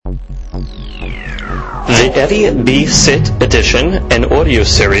The Eddie B. Sit edition and audio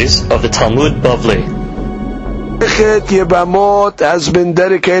series of the Talmud Bavli. Yevamot has been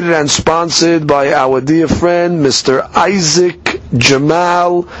dedicated and sponsored by our dear friend Mr. Isaac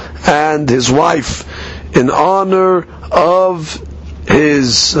Jamal and his wife in honor of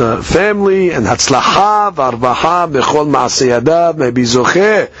his family and Hatzlacha v'arvacha b'chol ma'aseh yadav, may be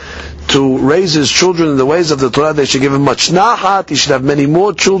zocheh to raise his children in the ways of the Torah. They should give him much nachat. He should have many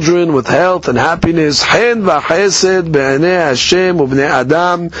more children with health and happiness. Chen v'chesed be'anei Hashem u'bnei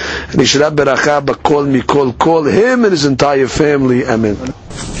Adam, and he should have beracha b'kol mikol kol, him and his entire family. Amen.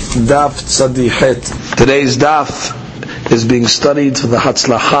 Daf Tzadichet. Today's daf is being studied for the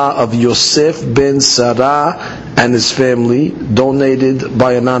Hatzlacha of Yosef ben Sarah and his family, donated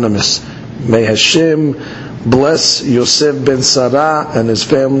by Anonymous. May Hashem bless Yosef ben Sarah and his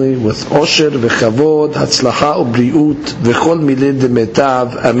family with Osher v'chavod, Hatzlacha u'briut v'chol milei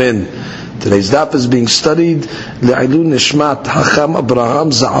demetav. Amen. Today's daf is being studied Le'ilun Nishmat Hacham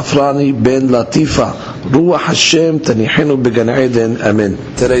Abraham Za'afrani ben Latifa, Ruach Hashem Tanihenu Began Eden. Amen.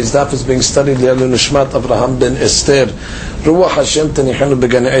 Today's daf is being studied Le'ilun Nishmat Abraham ben Esther, Ruach Hashem Tanihenu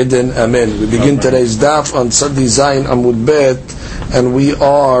Began Eden. Amen. We begin today's daf on Tzadi Zayin Amud Bet, and we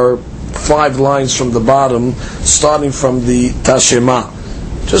are 5 lines from the bottom, starting from the Tashema.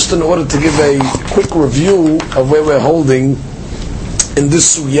 Just in order to give a quick review of where we're holding in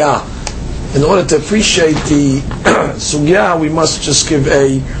this sugya. In order to appreciate the sugya, we must just give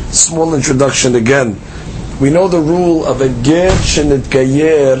a small introduction again. We know the rule of a ger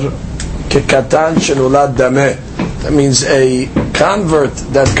shenitgayer kekatan shenolad dameh. That means a convert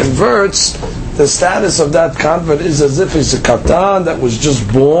that converts, the status of that convert is as if he's a katan that was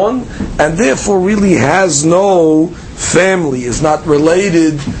just born and therefore really has no family, is not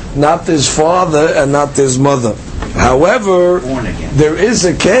related, not to his father and not to his mother. However, there is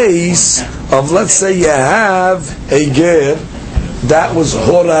a case of, let's say you have a ger that was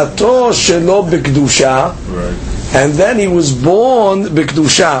horato shelo b'kedusha, and then he was born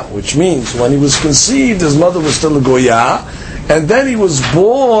b'kedusha, which means when he was conceived his mother was still a goya, and then he was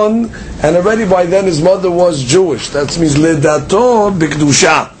born and already by then his mother was Jewish. That means ledato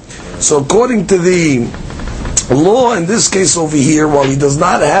b'kedusha. So according to the law in this case over here, while he does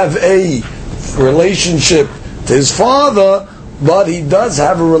not have a relationship to his father, but he does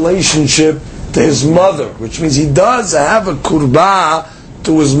have a relationship to his mother, which means he does have a kurbah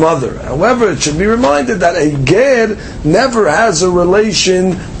to his mother. However, it should be reminded that a ger never has a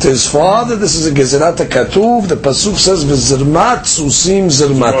relation to his father. This is a gezerat katuv. The pasuk says v'zirmat susim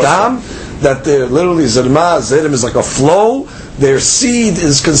zirmatam, that they're literally zirma, zirim is like a flow. Their seed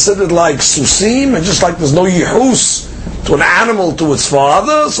is considered like susim, and just like there's no yihus to an animal to its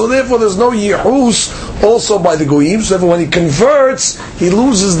father, so therefore there's no yihus also by the goyim. So when he converts, he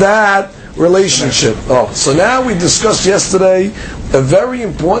loses that relationship. So now we discussed yesterday a very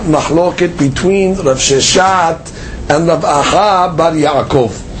important mahloket between Rav Sheshat and Rav Aha bar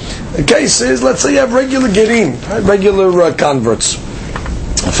Yaakov. The case is, let's say you have regular gerim, regular converts,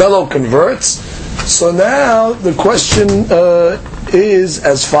 fellow converts. So now the question is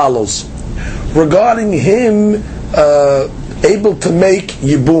as follows: regarding him able to make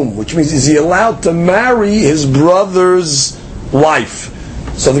yibum, which means is he allowed to marry his brother's wife?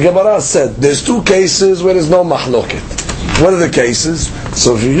 So the Gemara said there's 2 cases where there's no mahloket. What are the cases?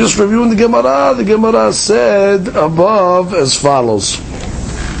 So if you just review the Gemara said above as follows.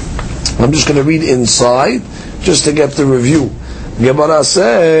 I'm just going to read inside just to get the review. Gemara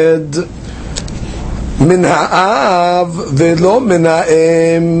said min ha'av velo min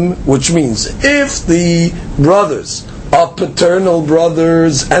ha'em, which means if the brothers are paternal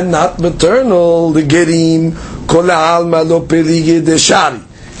brothers and not maternal, the gerim kol ha'alma lo pelige de shari.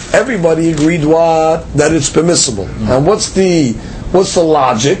 Everybody agreed what? That it's permissible. And what's the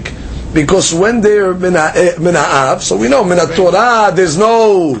logic? Because when they're min ha'av, so we know min ha'torah there's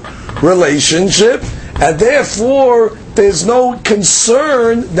no relationship, and therefore there's no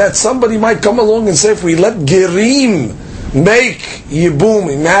concern that somebody might come along and say, if we let gerim make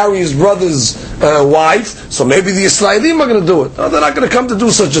yibum, marry his brother's wife, so maybe the Israelim are going to do it. No, they're not going to come to do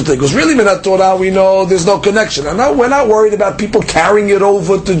such a thing. Because really, Minat Torah, we know there's no connection. And now we're not worried about people carrying it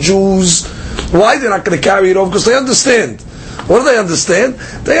over to Jews. Why they're not going to carry it over? Because they understand. What do they understand?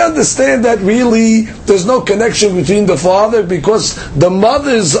 They understand that really there's no connection between the father, because the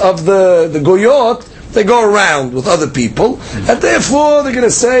mothers of the Goyot, they go around with other people, and therefore they're going to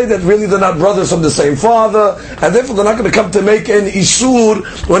say that really they're not brothers from the same father, and therefore they're not going to come to make an isur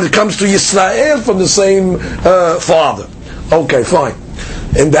when it comes to Yisrael from the same father. Okay, fine.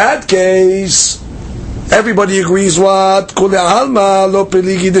 In that case, everybody agrees what? Kule alma lo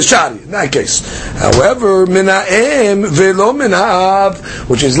peligi deshari. In that case. However, mina'em velo mina'av,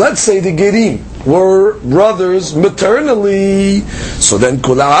 which is, let's say the gerim were brothers maternally, so then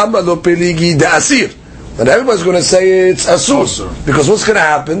kule alma lo peligi de asir. And everybody's going to say it's asur. Because what's going to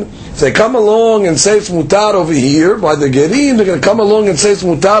happen? If they come along and say it's mutar over here by the gerim, they're going to come along and say it's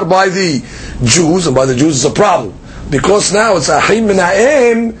mutar by the Jews, and by the Jews it's a problem. Because now it's ahim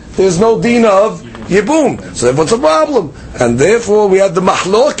mina'em, there's no din of Yibum. So therefore it's a problem. And therefore we had the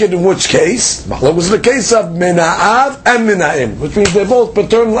mahloket, in which case, mahloket was the case of mina'av and mina'im, which means they're both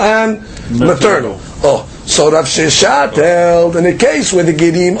paternal and maternal. So Rav Sheshat held, in a case where the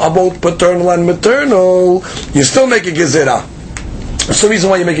gerim are both paternal and maternal, you still make a gezerah. That's the reason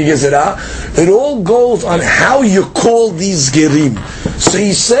why you make a gezerah. It all goes on how you call these gerim. So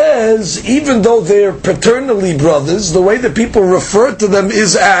he says, even though they're paternally brothers, the way that people refer to them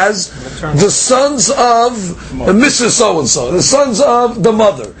is as the sons of Mrs. So-and-so, the sons of the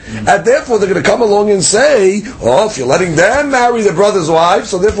mother. And therefore they're going to come along and say, if you're letting them marry their brother's wife,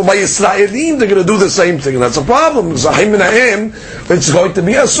 so therefore by Yisraelim they're going to do the same thing. And that's a problem. It's going to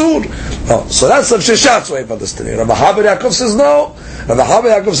be asur. So that's Rav Sheshat's way of understanding. Rabbi Yaakov says no. Rabbi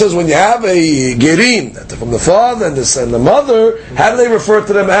Yaakov says when you have a gerim from the father and the mother, how do they refer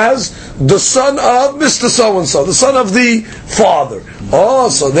to them as? The son of Mr. So-and-so, the son of the father.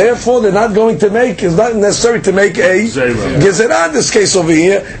 So therefore they're not going to make, it's not necessary to make a gezerah in this case over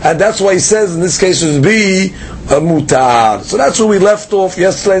here, and that's why he says in this case it would be a mutar. So that's where we left off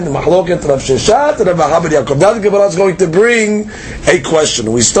yesterday in the mahloket Rav Sheshat and Rav Yaakov. Now the Gemara is going to bring a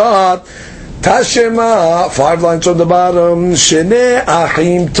question. We start Tashema, 5 lines from the bottom. Shene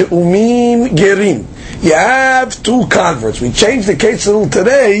achim te'umim gerim. You have 2 converts. We changed the case a little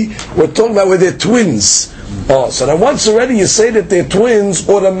today. We're talking about where they're twins. So then once already you say that they're twins,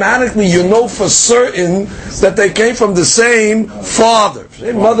 automatically you know for certain that they came from the same father.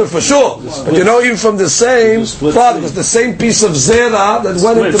 Same mother for sure. But you know even from the same father, because the same piece of zera that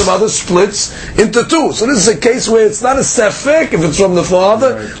went into the mother splits into 2. So this is a case where it's not a sefek if it's from the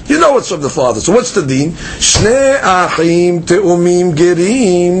father. You know it's from the father. So what's the deen? Shnei achim te'umim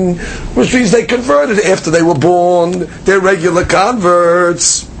gerim, which means they converted after they were born. They're regular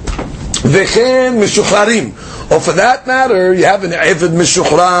converts. V'chen mishuchrarim. Or for that matter, you have an Eved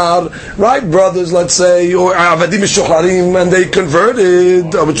Mishuchrar, right, brothers, let's say, or Avadim Mishuchrarim, and they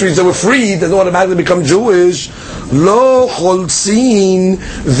converted, which means they were freed, they don't automatically become Jewish. Lo cholzin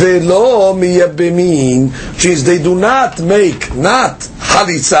velo miyabemin, which means they do not make, not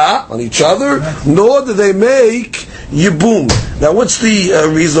chalitza on each other, nor do they make yibum. Now what's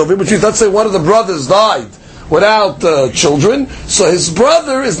the reason of it? Which means, let's say one of the brothers died without children, so his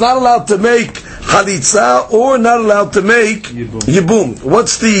brother is not allowed to make chalitza or not allowed to make yibum.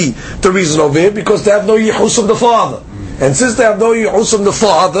 What's the reason of it? Because they have no yichus of the father, and since they have no yichus of the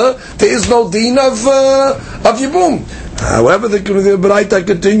father, there is no deen of yibum. However, the Braita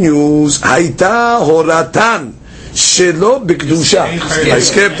continues, Haita horatan shelo b'kedusha. I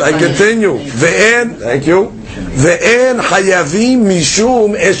skipped. I continue. Ve'en, thank you. Ve'en hayavim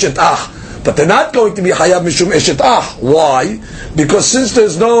mishum eshet ach. But they're not going to be hayav mishum eshet ach. Why? Because since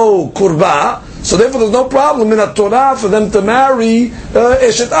there's no kurba, so therefore there's no problem in the Torah for them to marry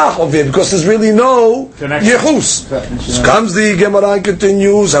eshet ach of it, because there's really no yechus. So comes the Gemara and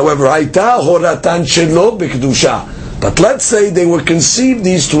continues, however, haita horatan shelo b'kedusha. But let's say they were conceived,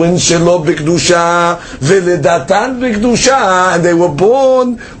 these twins, shelo b'kedusha, veledatan b'kedusha, and they were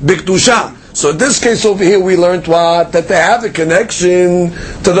born b'kedusha. So in this case over here we learned what? That they have a connection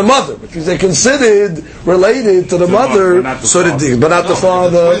to the mother, which means they're considered related to the mother, but not the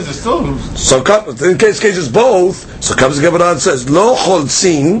father. So in case it's both, so comes the Gemara and says, Lo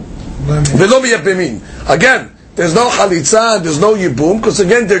cholzin velo miyabemin. Again, there's no chalitza, there's no yibum, because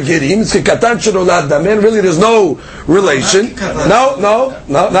again they're gerim. It's katan shenolad dameh. Really, there's no relation. No,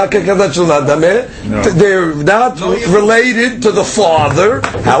 not katan shenolad dameh. They're not related to the father.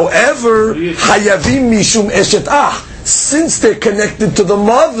 However, hayavim mishum eshet ach. Since they're connected to the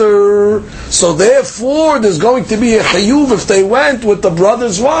mother, so therefore there's going to be a chayuv if they went with the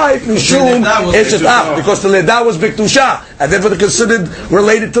brother's wife, mishum eshet ach, because the leda was b'kedusha, and therefore they're considered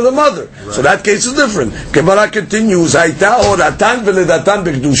related to the mother. Right. So that case is different. Gemara continues, Haita horatan v'ledatan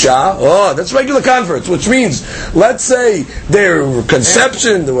b'kedusha. That's regular converts, which means, let's say their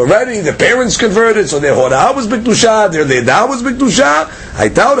conception, they were ready, their parents converted, so their hora was b'kedusha, their leda was b'kedusha.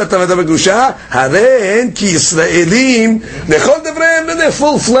 Haita horatan v'ledatan b'kedusha, haren ki Yisraelim. They're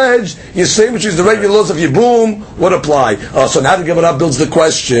full-fledged Yisraelim, which is the regular laws of Yibum, would apply. So now the Gemara builds the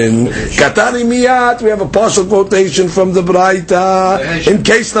question. Katani miyat, we have a partial quotation from the Braita in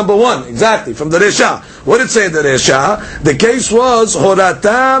case number 1, exactly, from the Resha. What did it say in the Resha? The case was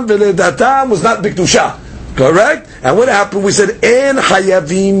Horatam v'ledatam was not Biktusha. Correct? And what happened? We said En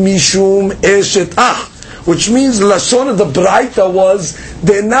hayavim mishum eshet ach, which means the lashon of the Braita was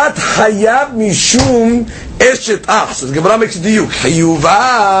they're not hayav mishum eshet ach. So the Gemara makes it diyuk.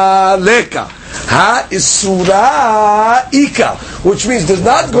 Chiyuva leka ha isura ika, which means there's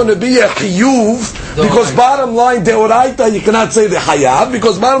not going to be a chiyuv, because bottom line deoraita you cannot say the hayav,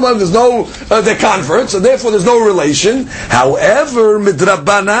 because bottom line there's no they're converts, and therefore there's no relation. However,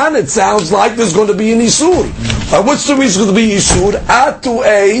 midrabanan it sounds like there's going to be an isur. What's the reason to be isur? Atu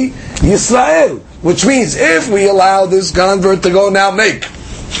a Yisrael, which means if we allow this convert to go now make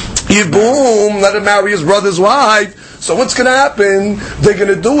Yibum, let him marry his brother's wife, so what's going to happen? They're going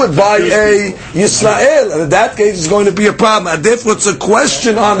to do it by a Yisrael, and in that case it's going to be a problem. And therefore it's a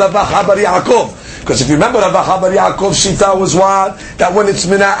question on the Vachabar Yaakov. Because if you remember, Rav Chabar Yaakov Shita was what? That when it's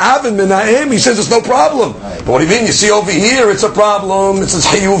Mina'av and Mina'im, he says it's no problem. But what do you mean? You see over here, it's a problem. It says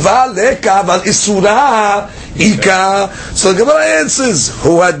Hiyuva leka val isura ika. So the Gemara answers,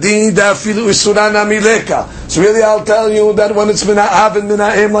 Hu adin dafilu isura nami leka. So really I'll tell you that when it's Mina'av and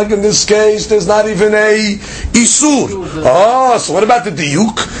Mina'im, like in this case, there's not even a isur. Oh, so what about the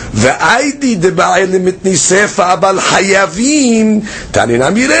diyuk? Ve'aidi deba'elim itni sefa bal hayavim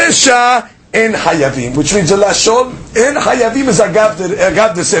taninam yiresha in hayavim, which means the lashon in hayavim is agav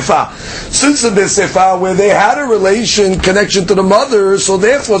the sefa. Since in the sefa where they had a relation connection to the mother, so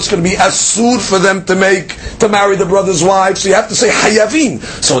therefore it's going to be asur for them to marry the brother's wife. So you have to say hayavim.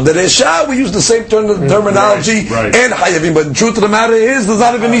 So in the resha we use the same terminology in hayavim, but the truth of the matter is there's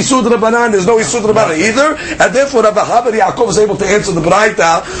not even isur to the banan. There's no isur to the banan either, and therefore Rav Chabar Yaakov is able to answer the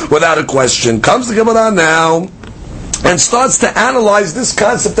braita without a question. Comes the Gemara now and starts to analyze this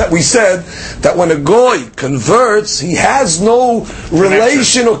concept that we said, that when a goy converts, he has no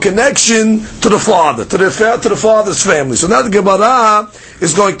relation or connection to the father, to the father's family. So now the Gemara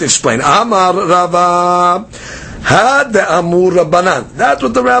is going to explain. Amar Rava had the Amur Rabbanan. That's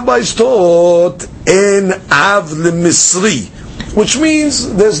what the rabbis taught in Av Misri, which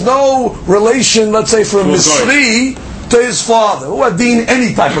means there's no relation, let's say, for a Misri to his father, who adin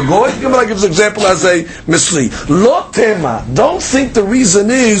any type of goy. Gemara gives an example as a misri. Lo tema. Don't think the reason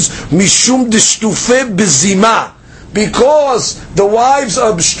is mishum dishtufe bezima, because the wives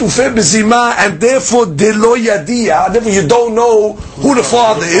are shtufe bezima, and therefore delo yadia, therefore you don't know who the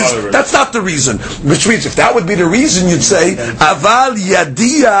father is. That's not the reason. Which means if that would be the reason, you'd say aval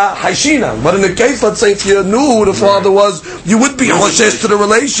yadia haishina. But in the case, let's say if you knew who the father was, you would be choshesh to the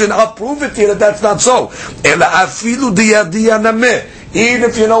relation. I'll prove it to you that that's not so. Ela afilu diyadia nameh. Even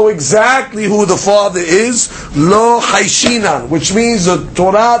if you know exactly who the father is, lo haishinan, which means the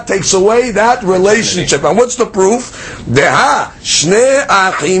Torah takes away that relationship. And what's the proof? Deha shne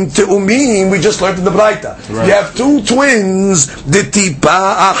achim teumim. We just learned in the Braita. Right. You have two twins. The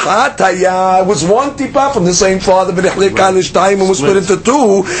tipa achataya was one tipa from the same father, but it was split into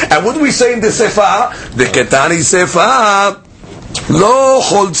two. And what do we say in the sefa? The ketani sefa. Lo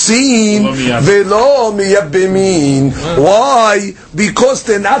cholzin velo miyabemin. Why? Because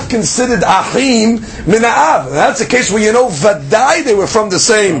they're not considered achim mina'av. That's the case where you know vadai they were from the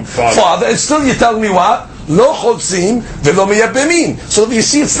same father. And still you tell me what? Lo cholzin velo miyabemin. So you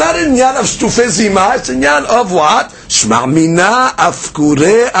see, it's not in yan of shtufe zima. It's in yan of what? Shma mina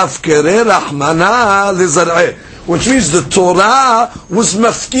afkure rahmana lezar'eh. Which means the Torah was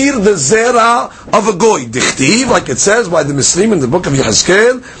mafkir the zera of a goy. Dichtiv, like it says by the Muslim in the book of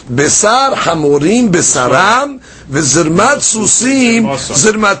Yehezkel, Besar hamorim besaram, v'zirmat susim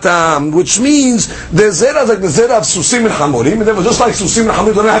zirmatam. Which means the zera is like the zera of susim and hamorim, and therefore just like susim and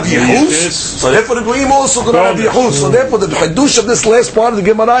hamorim don't have yehus, so therefore the goyim also don't have yehus. So therefore the hadush of this last part of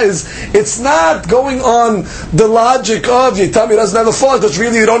the Gemara is, it's not going on the logic of Yitami doesn't have a father, because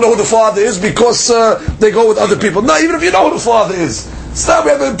really you don't know who the father is because they go with other people. No, even if you know who the father is. Stop,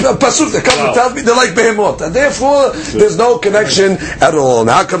 we have a pasuk that comes and tells me they're like Behemot, and therefore there's no connection at all.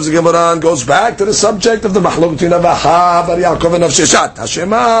 Now comes the Gemara and goes back to the subject of the Mahlok between Rav Chabar Yaakov and Rav Sheshet.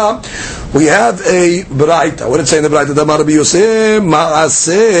 Hashema, we have a Braita. What did it say in the Braita? Damar Rabbi Yosef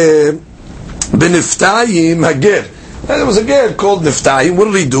Ma'aseh B'Niftayim Hager. And there was a ger called Niftayim. What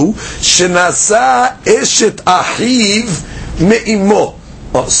did he do? Shenasa Eshet Ahiv Me'imo.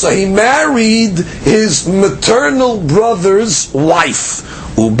 So he married his maternal brother's wife.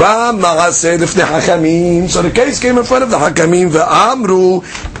 Uba ma'aseh lifnei hakamim. So the case came in front of the hakamim. Ve'amru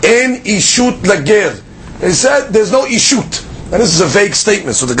en ishut lager. They said there's no ishut. And this is a vague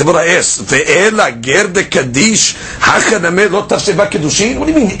statement. So the Gemara asks, Ve'ela ger de kaddish hachanameh lo tafseva kedushin. What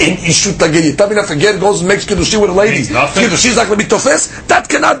do you mean en ishut lager? You tell me that the ger goes and makes kedushin with a lady. Kedushin is not going to be tofes? That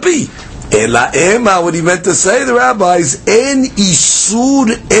cannot be. Ela ema, what he meant to say, the rabbis, en isur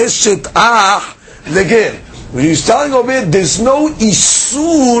eshet ach leger. When he's telling over here, there's no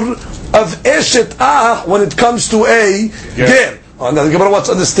isur of eshet ach when it comes to a ger. Now the Gemara wants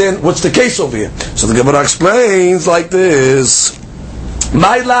to understand what's the case over here. So the Gemara explains like this.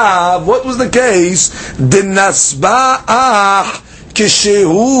 My love, what was the case? Dinasba ach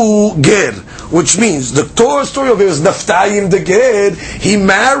kishehu ger. Which means, the Torah story over here is Naftayim the ger. He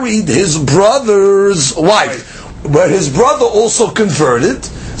married his brother's wife. But his brother also converted.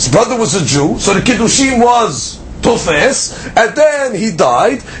 His brother was a Jew, so the Kiddushim was Tofes, and then he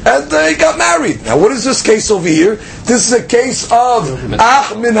died, and they got married. Now what is this case over here? This is a case of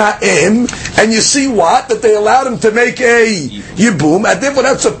Ach Min Ha'em, and you see what? That they allowed him to make a Yibum, and therefore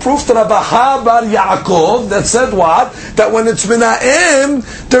that's a proof to Rabbi Bar Yaakov that said what? That when it's Min Ha'em,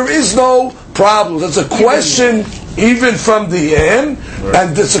 there is no problem. That's a question even from the end,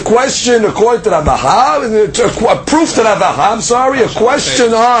 and it's a question according to Rabbi, and it's a proof to Rabbi, a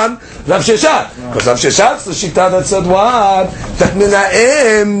question on Rav Sheshat. Because Rav Sheshat's the Shita that said what? That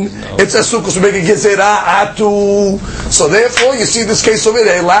Mina'im, it's a sukkah to make a gezerah atu. So therefore, you see this case over here,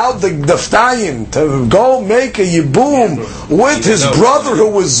 they allowed the Daftayim to go make a yibum with his brother who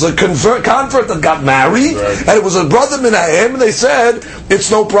was a convert that got married, and it was a brother Mina'im, and they said, it's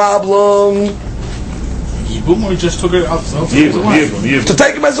no problem. Yibum, or he just took it out to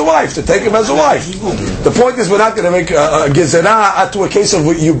take him as a wife. To take him as a wife. The point is, we're not going to make a gezerah to a case of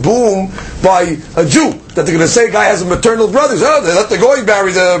yibum by a Jew. That they're going to say a guy has a maternal brother. Oh, they let the goy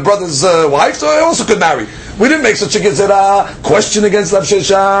marry the brother's wife, so he also could marry. We didn't make such a gezerah. Question against Rav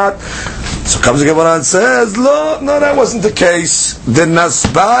Sheshat. So comes the Gemara and says, no, that wasn't the case. The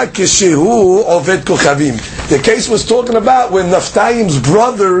nasba kishehu oved kochavim. The case was talking about when Naftayim's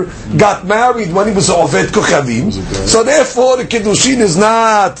brother got married when he was oved kochavim. So therefore the kiddushin is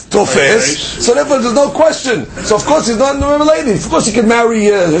not tofes. So therefore there's no question. So of course he's not related. Of course he can marry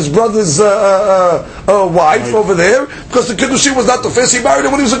his brother's wife over there because the kiddushin was not tofes. He married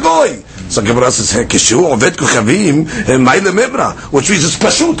her when he was a goy. So Gemara says, kishehu oved kochavim ma'ile mebra, which means it's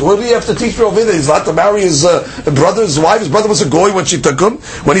pashut. What do you have to teach? He's allowed to marry his brother's wife. His brother was a goy when he took him.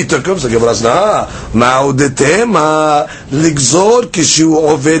 So Gemara says, ma'odetema ligzor kishu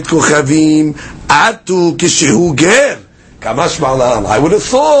oved kochavim atu kishu ger. Kamash ma'alam. I would have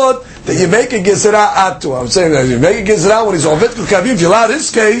thought that you make a gezerah atu. I'm saying that you make a gezerah when he's oved kochavim. If you allow this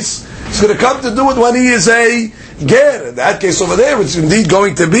case, it's going to come to do it when he is a ger. In that case over there, it's indeed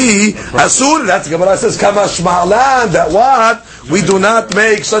going to be asur. That's the Gemara says, kamash ma'alan, that what? We do not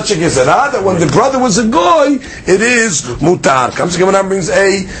make such a gezerah, that when the brother was a goy, it is mutar. Comes the Gemara and brings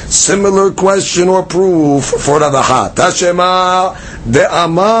a similar question or proof for Ravaha. Tashema de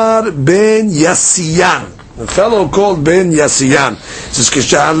Amar ben Yasiyan. A fellow called Ben Yasiyan. He says,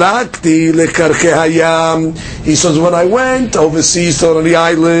 Kishalakti lekarke hayam. He says, when I went overseas on the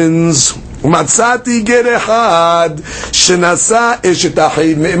islands, Matzati gerechad shenasa eshet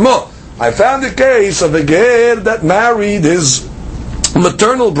achiv me'imo. I found a case of a ger that married his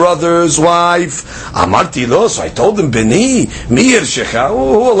maternal brother's wife. Amarti lo, so I told him, Beni, mir shecha,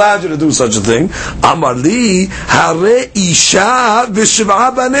 who allowed you to do such a thing? Amarli, hare isha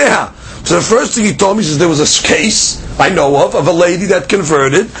v'shiv'a baneha. So the first thing he told me is there was a case I know of a lady that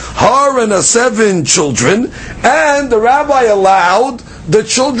converted, her and her 7 children, and the rabbi allowed the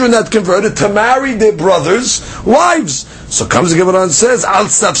children that converted to marry their brothers' wives. So comes the Gemara and says, Al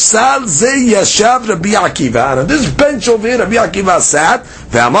safsal ze yashav Rabbi Akiva. And on this bench over here, Rabbi Akiva sat,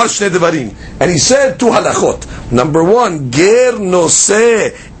 ve'amar shnei devarim. And he said 2 halachot. Number 1, ger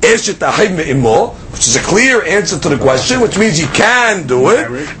noseh eshet achiv me'imo, which is a clear answer to the question, which means he can do it.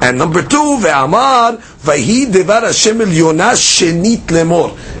 And number 2, ve'amar vayhi devar Hashem el Yonah shenit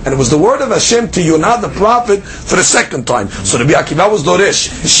lemor. And it was the word of Hashem to Yonah the prophet for the second time. So Rabbi Akiva was doresh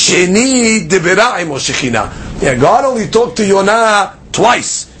shenit devera imo shechina. Yeah, God only talked to Yonah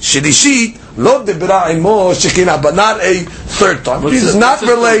twice. Shedishit lo devera imo shechina, but not a third time. He's not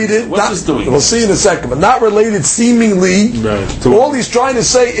related. What's this doing? We'll see in a second, but not related seemingly. All he's trying to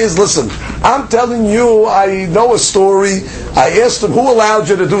say is, listen, I'm telling you, I know a story. I asked him who allowed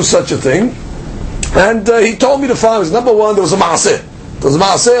you to do such a thing, and he told me the following. Number 1, there was a maaseh. There was a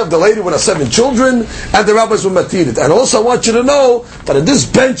maaseh of the lady with her 7 children, and the rabbis were matir. And also I want you to know that at this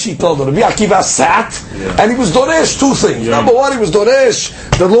bench he told them, Rabbi Akiva sat, and he was doresh 2 things. Number 1, he was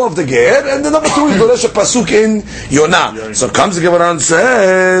doresh the law of the ger, and the number 2, he was doresh a pasuk in Yonah. So comes the Gemara and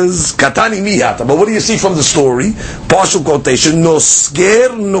says, Katani mihata. But what do you see from the story? Partial quotation, what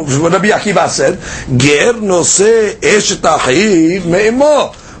Rabbi Akiva said, ger noseh eshet achiv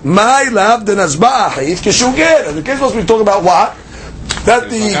me'imo. My love, the nazba achiv kishu ger. And the case was we talk about what? that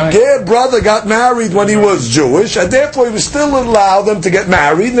the Ger brother got married when he was Jewish, and therefore he was still allow them to get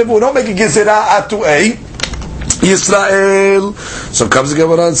married, and we don't make a gezerah atu a Yisrael. So comes the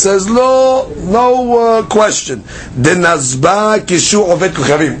Gemara and says, no question. The Nazba Kishu Ovet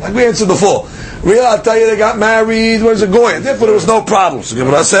Kuchavim. Like we answered before. Real Atayah, they got married, where's it going? Therefore there was no problem. So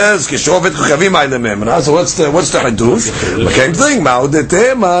Gemara says, Kishu Ovet Kuchavim Aylemem. So what's the Hadush? The same thing.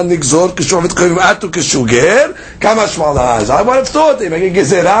 Ma'odetema Nigzor Kishu Ovet Kuchavim Atu Kishu Ger Kama Shmalaz. I would have thought they make a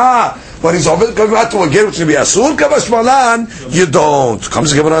gezerah. But he's over coming out to a ger which is going to be asur, kavashmalan, you don't. Comes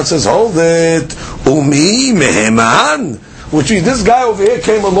the Gemara and says, hold it. Umi meheman. Which means this guy over here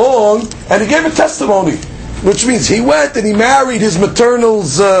came along and he gave a testimony. Which means he went and he married his maternal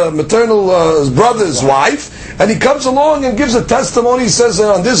brother's wife, and he comes along and gives a testimony. He says,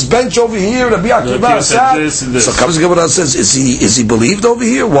 on this bench over here, Rabbi Akiva sat. So comes the Gemara and says, is he believed over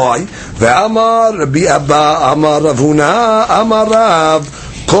here? Why? Ve'amar Rabbi Abba, Amar Rav Huna, Amar Rav.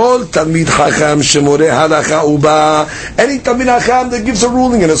 Kol Talmid Chacham Shemoreh Halacha Uba. Any Talmid Chacham that gives a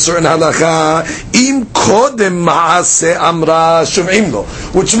ruling in a certain halacha, Im Kodem Maaseh Amra Shuv'im Lo.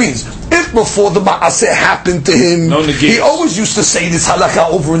 Which means, if before the Maaseh happened to him, he always used to say this halacha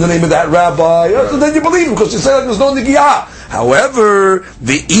over in the name of that rabbi, so then you believe him, because you say like there's no Nigiyah. However,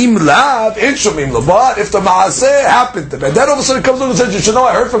 the Im Lav, in Shuv'im Lo, but if the Maaseh happened to him, and then all of a sudden comes along and says, you should know,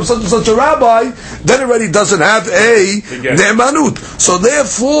 I heard from such and such a rabbi, then already doesn't have a Ne'emanut. So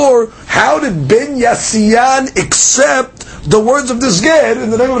therefore, how did Ben Yassian accept the words of this ger in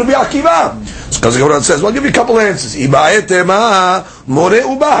the name of Rabbi Akiva? So because the Gemara says, well, I'll give you a couple of answers.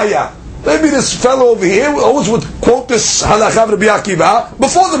 Maybe this fellow over here always would quote this halacha of Rabbi Akiva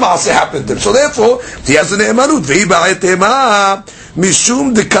before the Maaseh happened to him. So therefore, he has an emanut.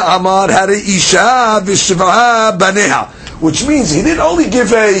 Mishum de ka'amar hare isha v'shiv'a baneha. Which means he didn't only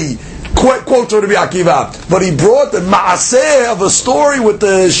give a quote to Rabbi Akiva, but he brought the Maaseh of a story with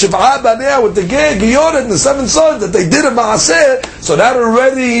the Shiv'a Baneh, with the Giyot and the 7 sons, that they did a Maaseh, so that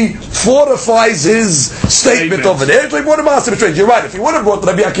already fortifies his statement over there. So he brought a Maaseh betrayed. You're right, if he would have brought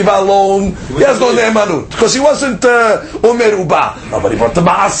Rabbi Akiva alone, he has no Ne'emanut, because he wasn't Omer Uba. But he brought the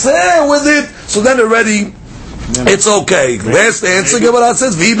Maaseh with it, so then already it's okay. Last answer, Gemara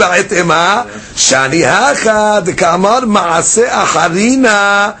says, V'ba etema, shani hacha, the kamar Maaseh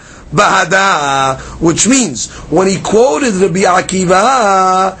acharina, Bahada, which means when he quoted Rabbi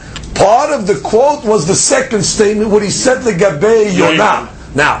Akiva, part of the quote was the second statement when he said the Gabe Yonah.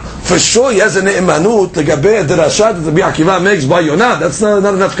 Now, for sure he has an emanut, the Gabe Derashat that Rabbi Akiva makes by Yonah. That's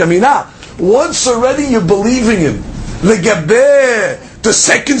not enough kamina. Once already you're believing him, the Gabe, the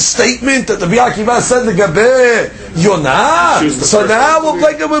second statement that Rabbi Akiva said the Gabe Yonah. So now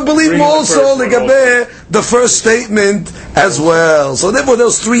we'll believe him also the Gabe, the first statement as well. So therefore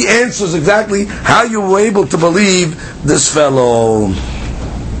those 3 answers exactly how you were able to believe this fellow.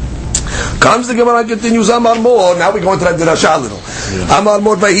 Comes the Gemara, continues Amar Mor. Now we're going to that Dirasha a little. Amar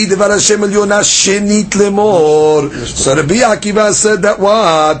Mor Vahi Devar Hashem El Yonah Shenit Lemor. So Rabbi Akiva said that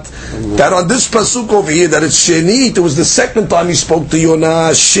what? That on this pasuk over here, that it's Shenit, it was the second time he spoke to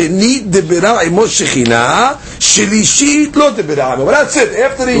Yonah. Shenit Debira Imo Shechina, Shelishit Lo Debira Imo. But that's it.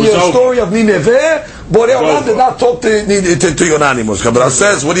 After the story of Nineveh, Borei Olam did not talk to Yonah anymore. Kabbalah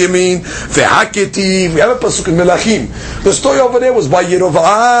says, what do you mean? Ve'haketi. We have a pasuk in Melachim. The story over there was by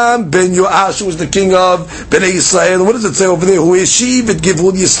Yerovam ben Yoash, who was the king of Bnei Yisrael. What does it say over there? Who yeshiv et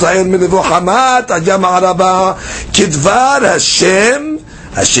givud Yisrael menevo Hamat Adam Araba Kidvar Hashem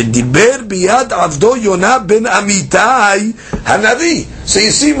Asher diber biyad avdo Yonah ben Amitai Hanavi. So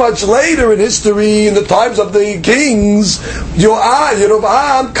you see, much later in history, in the times of the kings,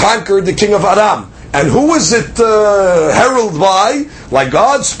 Yerovam conquered the king of Aram. And who was it heralded by? Like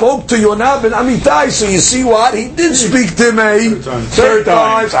God spoke to Yonah ben Amitai. So you see what? He did speak to him third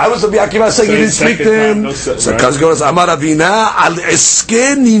time. So I was Rabbi Akiva saying he didn't speak to him. So Kaz goes, Amar Avina al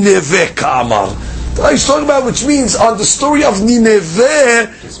eske Nineveh ka'amar. He's talking about, which means on the story of Nineveh,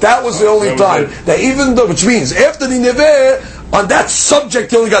 that was the only time. That even though, which means after Nineveh, on that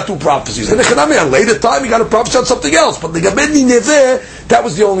subject, he only got 2 prophecies. And at later time, he got a prophecy on something else. But the Gaben Nineveh, that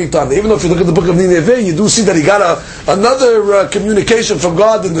was the only time. Even though if you look at the book of Nineveh, you do see that he got another communication from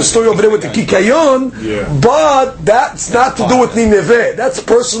God in the story over there with the Kikayon. Yeah. But that's not to do with Nineveh. That's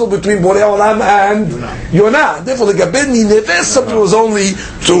personal between Borei Olam and Yonah. Therefore, the Gaben Nineveh subject was only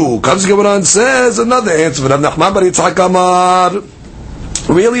 2. Comes the Gemara and says another answer. Rav Nachman bar Yitzchak Amar.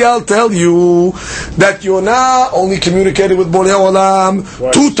 Really, I'll tell you that Yonah only communicated with Borei Olam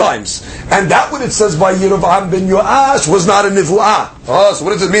 2 times. And that what it says by Yerovam ben Yoash was not a Nivu'ah. Oh, so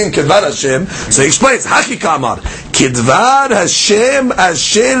what does it mean, Kidvar Hashem? So he explains, Haki Kamar, Kidvar Hashem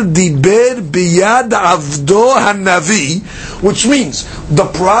Asher Diber Biyad Avdo HaNavi, which means the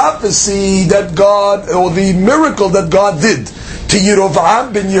prophecy that God, or the miracle that God did to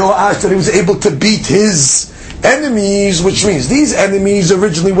Yerovam ben Yoash, that he was able to beat his enemies, which means these enemies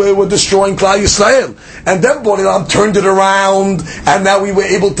originally were destroying Klal Yisrael, and then Borei Olam turned it around, and now we were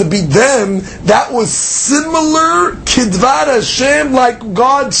able to beat them. That was similar Kidvar Hashem, like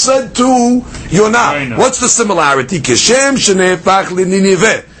God said to Yonah. What's the similarity? Kishem shenefach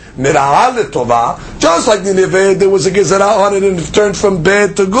l'Nineveh just like Nineveh, there was a gezerah on it and it turned from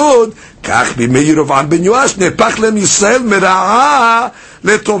bad to good. Kach b'mei Yerovam ben Yoash nepach lem Yisrael mera'ah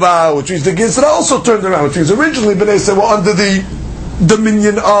letovah, which means the gezerah also turned around, which means originally Bnei Yisrael were under the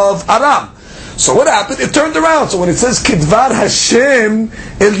dominion of Aram. So what happened? It turned around. So when it says Kidvar Hashem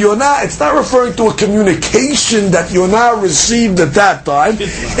El Yonah, it's not referring to a communication that Yonah received at that time.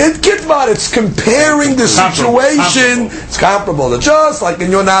 It's Kidvar. It's comparing the situation. It's comparable. Just like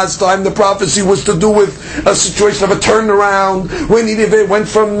in Yonah's time, the prophecy was to do with a situation of a turnaround. When Nineveh went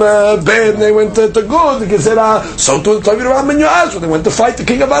from bad and they went to good, so to Yerovam ben Yoash, when they went to fight the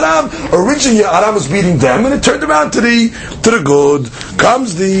king of Aram. Originally, Aram was beating them, and it turned around to the good.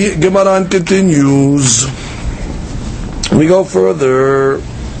 Comes the Gemara and continues. We go further.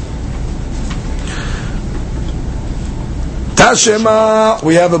 Tashema,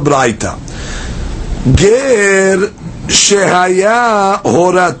 we have a braita. Ger shehaya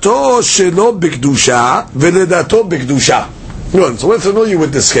horato shelo b'kedusha v'ledato b'kedusha. Good. So we're familiar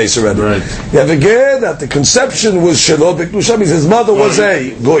with this case already. Right. You have a ger that the conception was shelo b'kedusha, means his mother was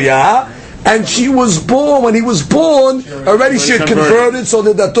a goya, and she was born, when he was born, already she had converted, so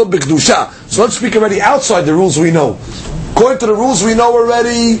that dato b'kedusha. So let's speak already outside the rules we know. According to the rules we know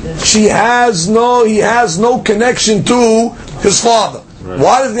already, he has no connection to his father. Right.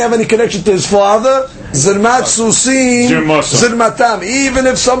 Why doesn't he have any connection to his father? Zirmat Susin, Zirmatam. Even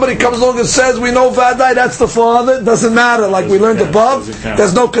if somebody comes along and says, we know Vadai, that's the father, it doesn't matter, like we learned above,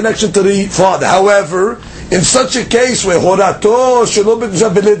 there's no connection to the father. However, in such a case where Horato, Shelo B'Kedusha,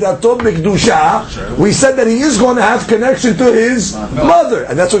 V'Ledato B'Kedusha, we said that he is going to have connection to his mother.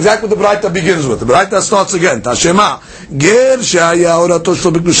 And that's exactly what the Braita begins with. The Braita starts again. Tashema. Ger Shaya Horato,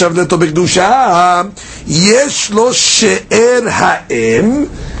 Shelo B'Kedusha, V'Ledato B'Kedusha, Yesh Lo She'er Ha'em,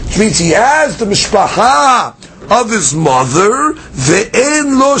 which means he has the mishpacha of his mother,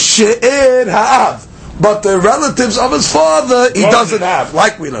 Ve'en Lo She'er Ha'av. But the relatives of his father, he doesn't have.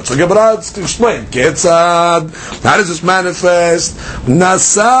 Like we learned. So Gemara explain. Ketzad. How does this manifest?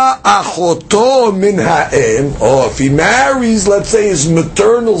 Nasa achoto min ha'em. Oh, if he marries, let's say, his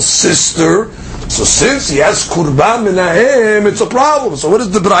maternal sister, so since he has kurban min ha'em, it's a problem. So what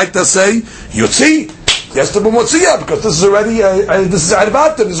does the Braita say? Yotzi. He has to be motziyah, because this is already, this is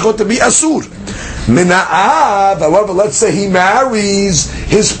Arbatim, it's going to be Asur. Mina'av, however, let's say he marries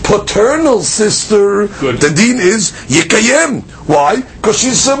his paternal sister, the deen is Yikayem. Why? Because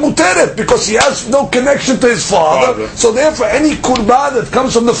she's muteret, because he has no connection to his father. So therefore, any kurban that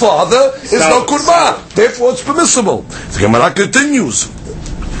comes from the father is no kurban. Therefore, it's permissible. The Gemara continues.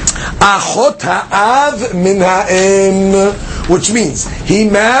 Achot ha'av min ha'em, which means he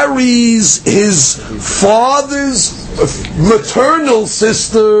marries his father's maternal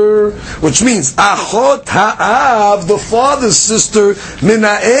sister, which means Achot ha'av, the father's sister, min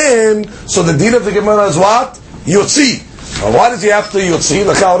ha'em. So the deed of the Gemara is what? Yotzi. Well, why does he have to Yotzi?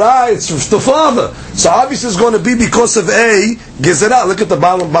 It's the father. So obviously it's going to be because of a gezerah. Look at the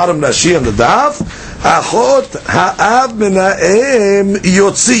bottom Rashi on the daf. Achot ha'av min ha'em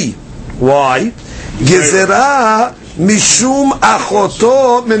Yotzi. Why? Gezerah mishum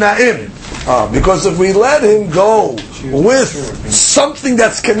achoto min ha'em. Because if we let him go with something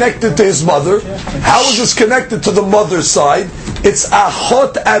that's connected to his mother, how is this connected to the mother's side? It's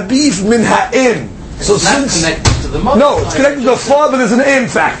achot abiv min ha'em. So since connected to the mother, no, it's connected to the father. There's an M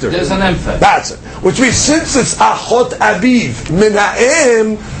factor. There's an M factor. That's it. Which means since it's achot abiv min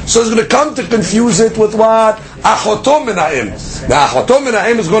ha'em, so it's going to come to confuse it with what? Achoto min ha'em. Now achoto min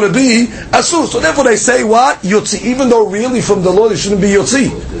ha'em is going to be asur. So therefore they say what? Yotzi. Even though really from the law it shouldn't be yotzi.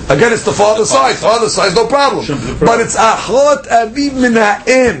 Again, it's the father's side. Father's side, no problem. But it's achot abiv min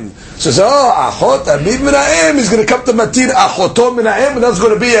ha'em. So says, achot abiv min ha'em is going to come to matir achoto min ha'em, and that's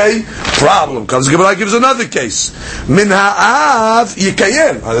going to be a problem. Comes Gemara gives another case. Min ha'av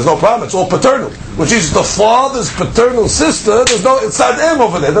yikayem. There's no problem. It's all paternal, which is the father's paternal sister. There's no, it's not him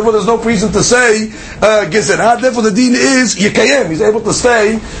over there. Therefore, there's no reason to say gezerah. Therefore, the deen is yikayem. He's able to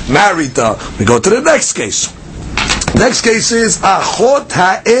stay married. We go to the next case. Next case is achot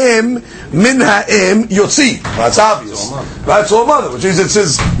ha'em min ha'em yotzi. That's obvious. Right? It's all mother, which means it's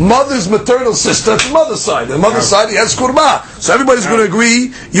his mother's maternal sister. It's the mother's side. The mother's side, he has kurma. So everybody's going to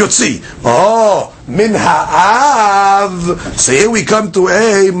agree yotzi. Oh, min ha'av. So here we come to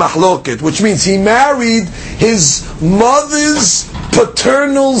a mahloket, which means he married his mother's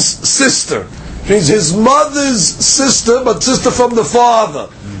paternal sister. Which means his mother's sister, but sister from the father.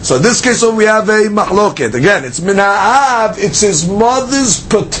 So in this case, we have a mahloket. Again, it's min ha'av. It's his mother's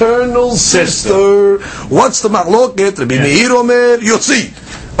paternal sister. What's the mahloket? Rabbi Meir Omer Yotzi.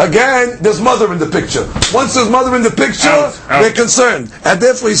 Again, there's mother in the picture. Once there's mother in the picture, they're concerned, and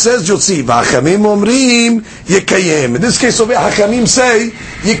therefore he says Yotzi. V'Hachamim Omrim Yekayem. In this case, over Hachamim say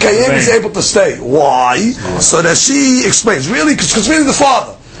Yekayem is able to stay. Why? So that she explains. Really, because it's really the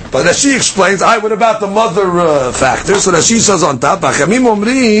father. But as she explains, what about the mother factor? So that she says on top, Hachamim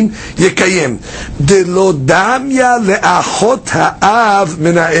omrim yekayem de lo damya leachot ha'av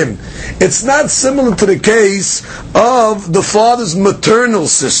min ha'em. It's not similar to the case of the father's maternal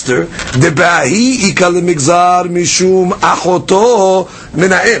sister. De ba'hi ikal migzar mishum achoto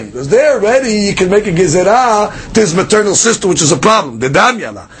min ha'em. Because there already you can make a gezerah to his maternal sister, which is a problem. De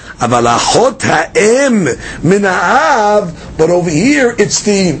damya la. Aval achot ha'em min ha'av. But over here, it's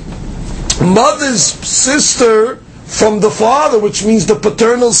the mother's sister from the father, which means the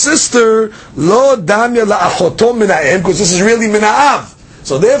paternal sister. Lo damya la achoto min ha'em, because this is really min ha'av.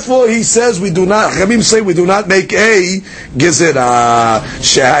 So therefore, he says we do not. Chamim say we do not make a gezerah.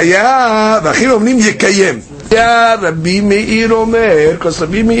 Shehaya v'achim omnim yekayem. Ya Rabbi Meir Omer, because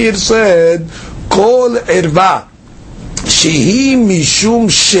Rabbi Meir said kol erva shehi mishum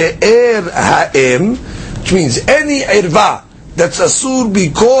she'er ha'em, which means any erva that's asur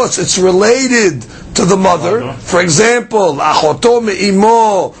because it's related to the mother. For example, achoto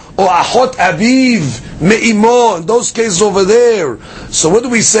me'imo or achot aviv me'imo. In those cases over there. So what do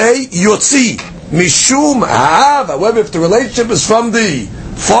we say? Yotzi mishum ha'av. However, if the relationship is from the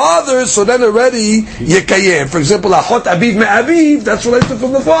father, so then already yekayem. For example, achot aviv me'aviv, that's related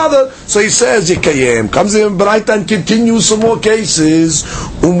from the father. So he says yekayem. Comes in Braita and continues some more cases.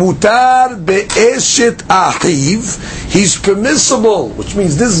 Umutar be'eshet achiv. He's permissible, which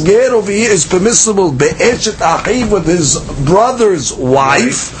means this ger over here is permissible be'eshet achiv with his brother's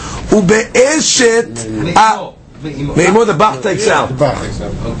wife. Ube'eshet Me'imo, the Bach takes out.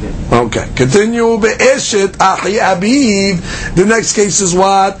 Okay. Continue. Be'eshet achi abiv. The next case is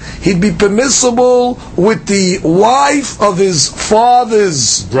what? He'd be permissible with the wife of his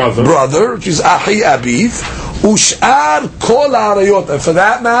father's brother, which is achi abiv. Ush'ar kol arayot. And for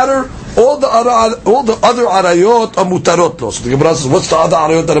that matter, all the other arayot are mutarot lo. So the Gemara says, what's the other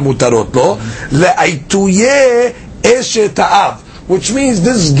arayot that are mutarot lo? Le'aituye eshet ha'av. Which means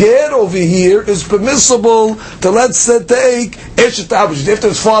this ger over here is permissible to, let's say, take eshet ha'av. After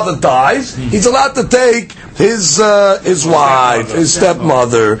his father dies, he's allowed to take his wife, his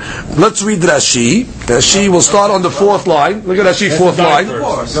stepmother. Let's read Rashi. Rashi will start on the fourth line. Look at Rashi, fourth line.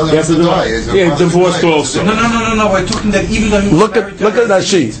 Yeah, divorced also. No. We're talking that even though he was Look at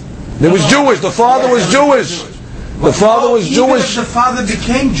Rashi. He was Jewish. The father was Jewish. The father was Jewish. The father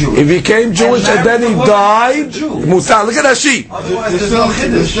became Jewish. He became Jewish and then he died. Mutar. Look at Rashi.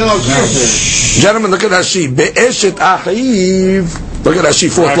 Gentlemen, look at Rashi. Be'eshet achiv. Look at Rashi,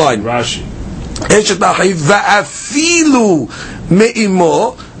 fourth line. Rashi. Eshet achiv va'afilu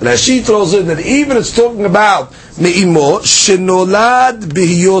me'imo. Rashi throws in that even it's talking about me'imo shenolad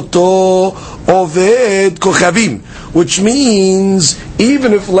bihiyoto oved kochavim, which means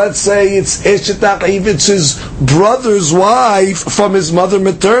even if, let's say, it's eshet achiv, it's his brother's wife from his mother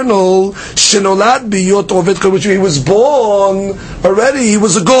maternal, shenolad bihiyoto oved kochavim, which means he was born already, he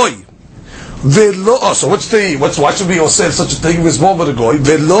was a goy. So why should we all say such a thing if it's born with a goy?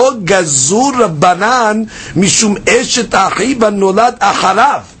 Velo gazur rabbanan mishum eshet achiv nolad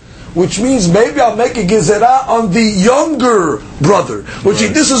acharav. Which means maybe I'll make a gezerah on the younger brother, which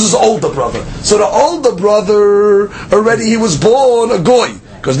this is his older brother. So the older brother already he was born a goy,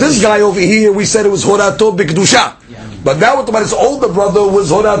 because this guy over here we said it was horato b'kedusha, but now what about his older brother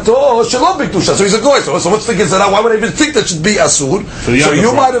was horato shalom b'kedusha, so he's a goy. So what's the gezerah? Why would I even think that should be asur? So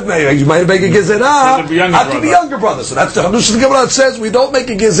you might have made a gezerah to the younger brother. So that's the Hadush of the Gemara that says we don't make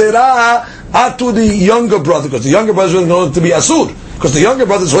a gezerah to the younger brother, because the younger brother is known to be asur. because the younger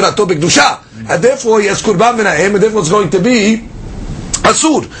brother is horato b'kedusha, and therefore he has kurban minahem, and therefore it's going to be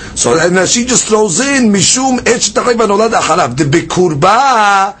asur. So and she just throws in mishum et shetachai banolad acharav the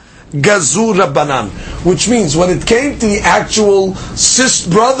bekurba gazur rabbanan, which means when it came to the actual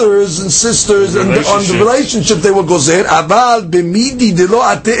brothers and sisters and on the relationship, they were gozer. Aval b'midi de lo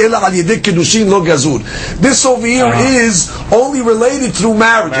ate ela al yedei kedushin lo gazur. This over here is only related through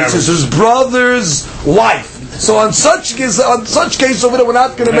marriage. It's his brother's wife. So on such case over there, we're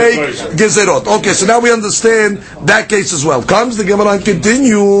not going to make gezerot. Okay, so now we understand that case as well. Comes the Gemara and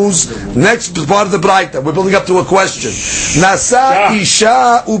continues. Next part of the Braita, we're building up to a question. Nasa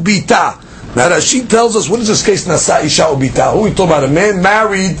isha ubita. Now Rashi tells us, what is this case? Nasa isha ubita. Who are we talking about? A man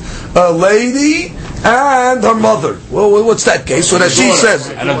married a lady and her mother. Well, what's that case? So Rashi says,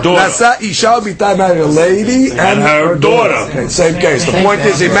 Nasa isha ubita, married a lady and her daughter. Okay, same case. The point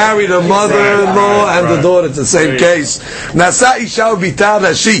is, he married her mother-in-law and the daughter. It's the same case. Nasa isha ubita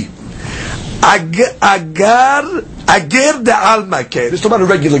Rashi. Ager de alma ke. This is talking about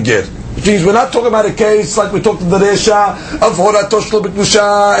a regular ger. Which means we're not talking about a case like we talked in the Resha of horato shlo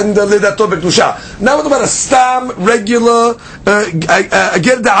b'kedusha and the lidato b'kedusha. Now we're talking about a stam regular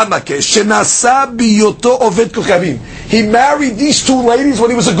ager de alma ke. Shenasa biyoto oved kochavim. He married these two ladies when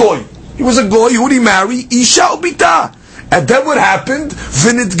he was a goy. He was a goy. Who did he marry? Isha ubita. And then what happened?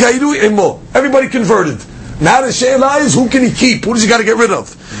 V'nit gairu imo. Everybody converted. Now the she'ela is, who can he keep? Who does he got to get rid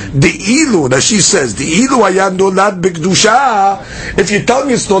of? The ilu, that she says, the ilu haya nolad b'kedusha. If you tell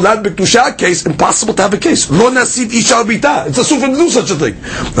me it's nolad b'kedusha case, impossible to have a case. Lo nasid isha ubita. It's a suffer to do such a thing.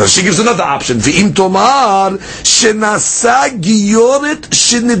 Now she gives another option. V'im tomar shenasa giyoret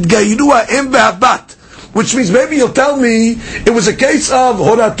shenitgairu ha'em ve'habat. Which means maybe you'll tell me it was a case of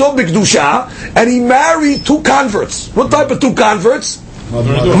horato b'kedusha, and he married two converts. What type of two converts?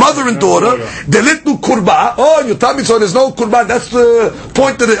 Mother and daughter. Delitnu kurba. Oh, you tell me so there's no kurba. That's the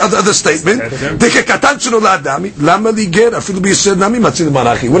point of the statement. What did you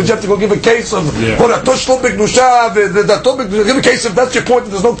have to go give a case of give a case if that's your point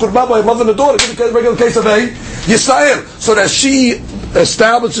that there's no kurba by a mother and a daughter? Give a regular case of a Yisrael. So that she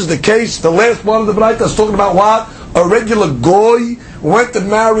establishes the case, the last one of the Braita is talking about what? A regular goy went and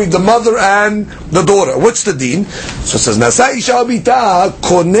married the mother and the daughter. What's the deen? So it says, Nasa isha bita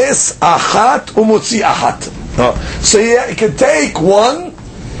kones achat umotzi achat. So he can take one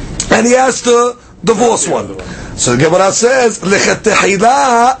and he has to divorce one. So the Gemara says,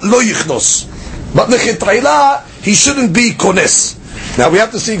 lechetehila lo yichnos. But lechetehila, he shouldn't be kones. Now we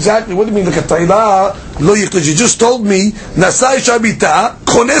have to see exactly what do you mean lechetehila lo yichnos. You just told me, Nasa isha bita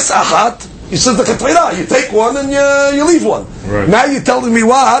kones achat. He says the chetayla, you take one and you leave one. Right. Now you're telling me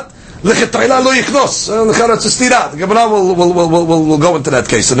what? The chetayla lo yichnos. The Gemara will go into that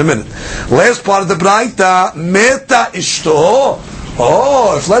case in a minute. Last part of the Braita, meta ishto.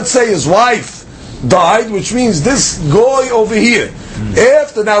 Oh, if let's say his wife died, which means this goy over here,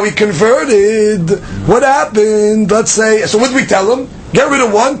 after now he converted, what happened? Let's say, so what did we tell him? Get rid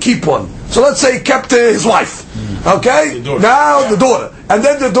of one, keep one. So let's say he kept his wife. Okay? Now the daughter. And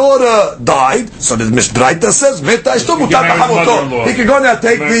then the daughter died. So the Braita says, he can go there and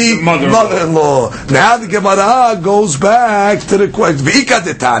take the mother-in-law. Now the Gemara goes back to the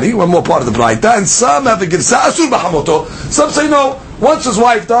question. One more part of the Braita. And some have a girsa asur b'hamoto. Some say no. Once his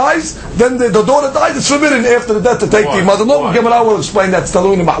wife dies, then the daughter dies, it's forbidden after the death to take the mother-in-law. Gemara will explain that.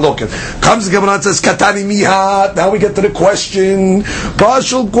 Comes the Gemara and says, Katani mihat. Now we get to the question.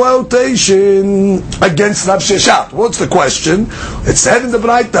 Partial quotation against Rav Sheshat. What's the question? It said in the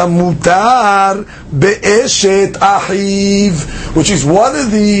Braita, Mutar be'eshet ahiv, which is one of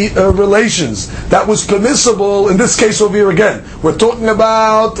the relations that was permissible in this case over here again. We're talking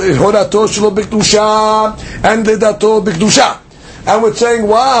about horato shelo b'kedusha and lidato b'kedusha. And we're saying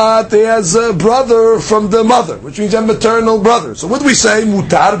what? He has a brother from the mother, which means a maternal brother. So what do we say?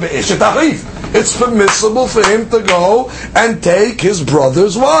 Mutar be'eshet achiv. It's permissible for him to go and take his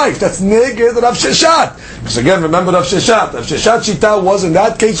brother's wife. That's neged Rav Sheshat. Because again, remember Rav Sheshat. Rav Sheshat Shita was in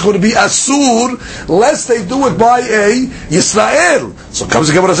that case going to be asur, lest they do it by a Yisrael. So comes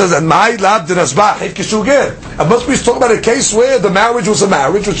the Gemara says, and my lab the Nazbah hit kishuger. And must be talking about a case where the marriage was a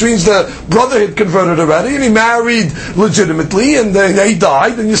marriage, which means the brother had converted already, and he married legitimately, and he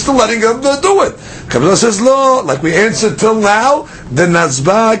died, and you're still letting him do it. Gemara says, no, like we answered till now, the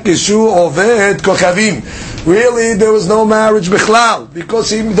Nazbah kishu oved kochavim. Really, there was no marriage bichlal, because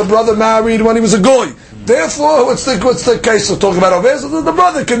the brother married when he was a goy. Therefore, what's the case we're talking about over here? So the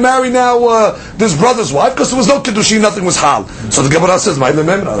brother can marry now this brother's wife, because there was no kiddushin, nothing was hal. So the Gemara says,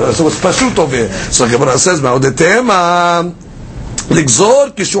 so it's pashut over here. So the Gemara says,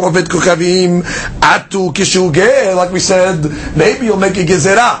 Ligzor kishu oved kochavim atu kishu ger. Like we said, maybe you'll make a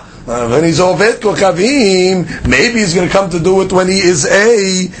gezerah. When he's oved kochavim, maybe he's going to come to do it when he is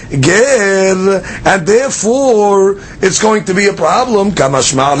a ger, and therefore it's going to be a problem.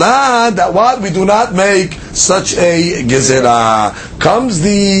 Kamashma'lan, that what we do not make such a gezerah. Comes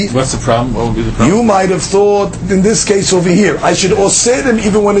the. What's the problem? What would be the problem? You might have thought in this case over here, I should osir him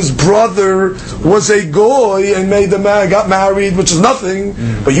even when his brother was a goy and got married, which is nothing.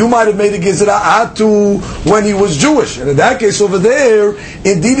 But you might have made a gezerah atu when he was Jewish, and in that case over there,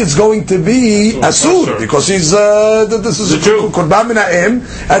 indeed it's going to be asur because he's this is a korban mina'im,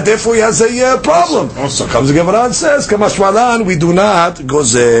 and therefore he has a problem. So comes the Gemara and says, "Kamashmalan, we do not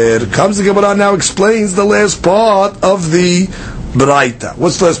gozer." Comes the Gemara now explains the last part of the Braita.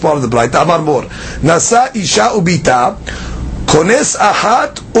 What's the last part of the Braita? Amar Mor. Nasa isha ubita kones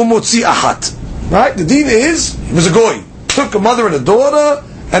ahat umotzi ahat. Right? The deen is he was a goy, took a mother and a daughter,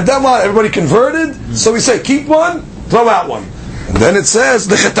 and then what? Everybody converted. So we say keep one, throw out one. And then it says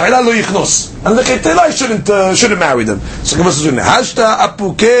lechetayla lo yichnos, and lechetayla shouldn't marry them. So Gemara says, "Hashta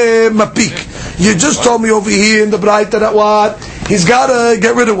apuke mapik." You just told me over here in the Braita that what he's got to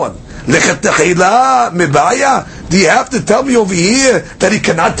get rid of one. Lechetayla mebaya. Do you have to tell me over here that he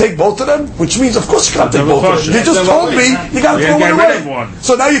cannot take both of them? Which means, of course, he cannot take both of them. You just told me you got to throw one away.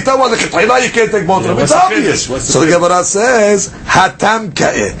 So now you tell me you can't take both of them. It's obvious. So the Gemara says hatam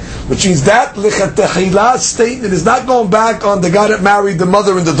ka'eh, which means that lechetechila statement is not going back on the guy that married the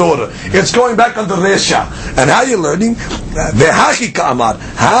mother and the daughter. It's going back on the resha. And how you learning? Vehachi ka'amar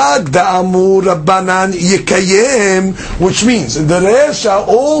hagda amur rabbanan yekayem, which means in the resha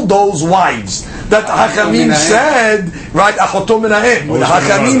all those wives that Hachamim said, right? Achotom menahem. When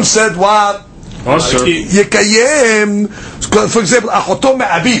Hachamim said what? Yekayem. For example, Achotom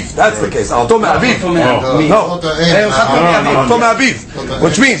me'aviv. That's the case. Achotom me'aviv. No. Achotom me'aviv.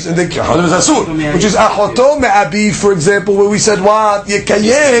 Which means in the Achotom is asur. Which is Achotom me'aviv. For example, where we said what?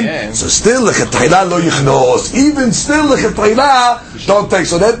 Yekayem. So still lechetayla lo yichnos. Even still lechetayla don't take.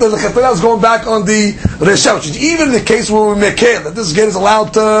 So that the lechetayla is going back on the resha. Which is even in the case where we mekel that this kid is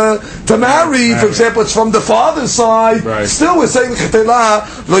allowed to marry. For example, it's from the father's side. Still we're saying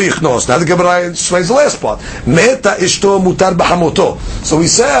lechetayla lo yichnos. Now the Gemara explains the last part. Meta ishto mutar b'hamoto. So we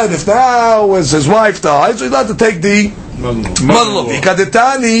said if now was his wife died, so he's allowed to take the mother-in-law.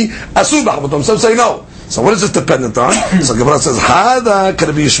 Ikadetani asur b'hamoto. Some say no. So what is this dependent on? So Gemara says Hada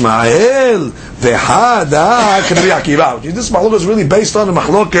can be Ishmael, veHada can be Akiva. This machlok is really based on the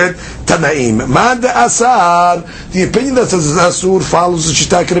machloket Tanaim. Man de Asar, the opinion that says Asur follows the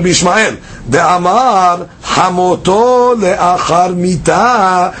Shita can be Ishmael. De Amar Hamoto leachar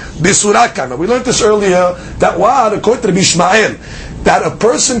mita b'surakana. We learned this earlier. That what according to Ishmael, that a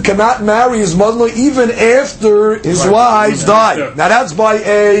person cannot marry his mother even after his wife died. Now that's by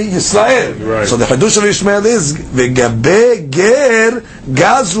a Yisrael. So the Hadush of Ishmael is Vegabe Ger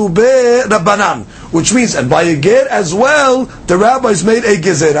Gazru Be Rabbanan, which means, and by a Ger as well, the rabbis made a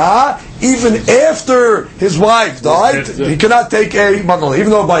Gezerah even after his wife died. He cannot take a mother, even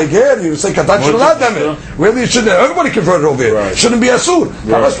though by a Ger you say Katan should allow them. Really, it shouldn't. Everybody converted over here. Shouldn't be Asur.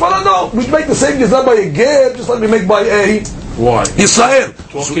 No, we make the same Gezerah by a Ger, just like we make by a Yisrael.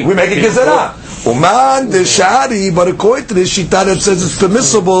 So we make a gezerah. Uman de shari, but according to this shita that says it's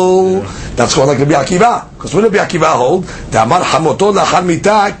permissible, that's called like Rabbi Akiva. Because when Rabbi Akiva hold, the amar hamoto lachar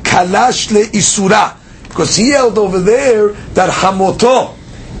mita kalash le isura, because he held over there that hamoto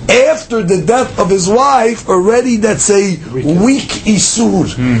after the death of his wife already that's a weak isur.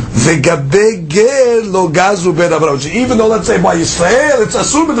 Vegabe ger lo gazu ben Abraham. Even though let's say by Yisrael it's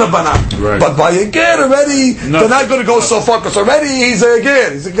asur ben Rabbanan, but by a ger already they're not going to go so far because already he's a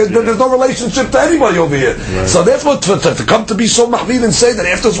ger. There's no relationship to anybody over here. So therefore to come to be so mahmid and say that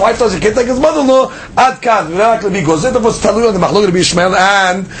after his wife dies he can't take his mother-in-law, ad kan because that was talui on the machlok Rabbi Ishmael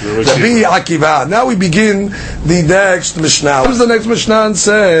and Rabbi Akiva. Now we begin the next Mishnah. What is the next Mishnah and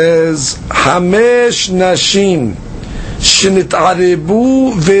says? Hamesh nashim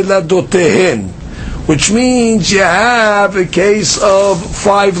shenitarebu veladotehen, which means you have a case of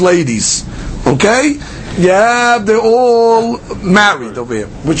 5 ladies. Okay, they're all married over here,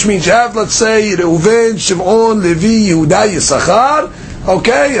 which means you have, let's say, Reuven, Shimon, Levi, Yehuda, Yisachar.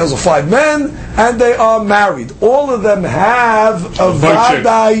 Okay, those are 5 men, and they are married. All of them have a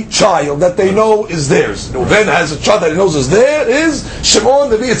vadai child that they know is theirs. Reuven has a child that he knows is theirs,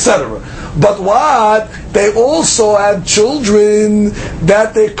 Shimon, Levi, etc. But what? They also have children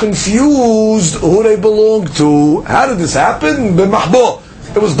that they're confused who they belong to. How did this happen? B'mahbo.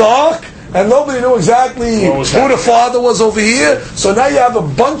 It was dark, and nobody knew exactly who the father was over here. So now you have a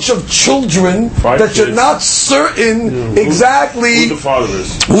bunch of children that you're not certain exactly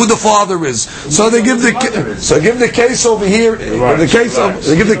who the father is. So they give the case over here.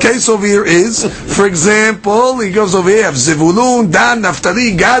 The case over here is, for example, he goes over here, Zevulun, Dan,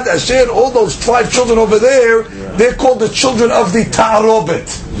 Naphtali, Gad, Asher, all those 5 children over there. They're called the children of the Ta'arobet,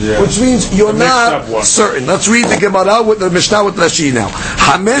 which means you're not certain. Let's read the Gemara with the Mishnah with Rashi now.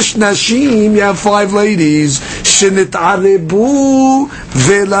 Hamesh Nashim, you have 5 ladies, Shenit'arebu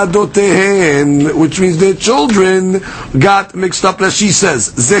veladotehen, which means their children got mixed up. Rashi says,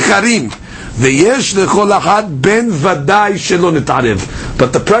 Zecharim. V'yesh lechol achad ben vaday shelo nitarev.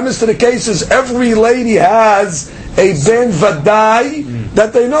 But the premise to the case is every lady has a ben vaday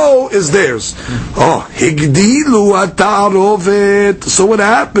that they know is theirs. Higdilu ta'arovet. So what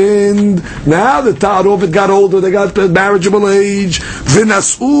happened? Now the ta'arovet got older, they got the marriageable age.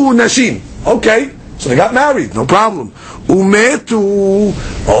 V'nas'u nashim. Okay, so they got married, no problem. Umetu.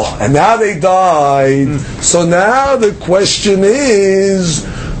 And now they died. So now the question is,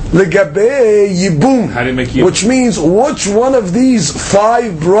 Legabe Yibum, which means which one of these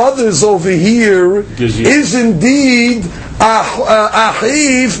 5 brothers over here is indeed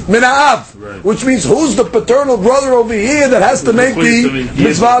Achiv min Ha'av, which means who's the paternal brother over here that has to make the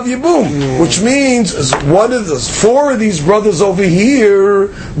mitzvah of Yibum, which means 4 of these brothers over here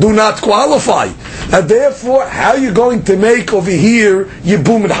do not qualify, and therefore how are you going to make over here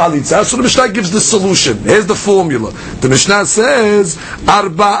Yibum and Halitza? So the Mishnah gives the solution. Here's the formula. The Mishnah says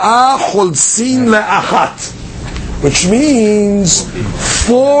Arba'a Cholsin le'achat, which means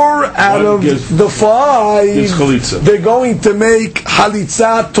 4 out of the 5 they're going to make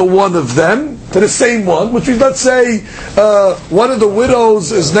halitza to one of them, to the same one, which means, let's say one of the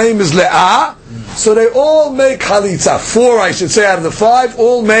widows, his name is Le'ah, so they all make halitza. 4, I should say, out of the 5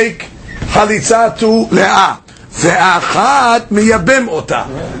 all make halitza to Le'ah. Ve'achat miyabim ota.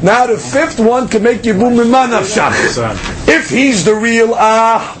 Now the 5th one can make yibum mimma nafshach. If he's the real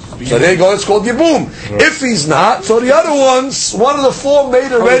so there you go, it's called Yibum. If he's not, so the other ones, one of the 4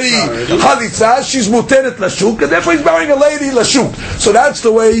 made already Halitza, she's Muteret Lashuk, and therefore he's marrying a lady Lashuk. So that's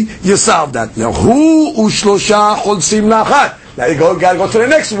the way you solve that. Now, Hu Ushlosha Cholsim Lachat. Now you gotta go to the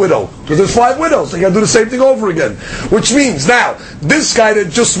next widow, because there's 5 widows, so you gotta do the same thing over again. Which means, now, this guy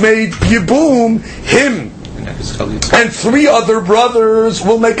that just made Yibum, him, and 3 other brothers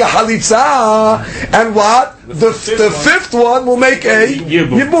will make a halitza, and what? The 5th one will make a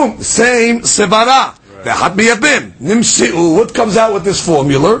yibum. Same sevara. What comes out with this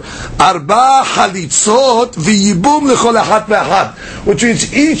formula? Arba halitzot v'yibum lechol achat ve'achat, which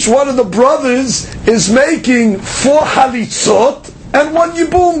means each one of the brothers is making 4 halitzot and 1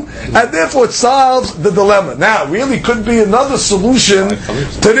 yibum, and therefore it solves the dilemma. Now, really could be another solution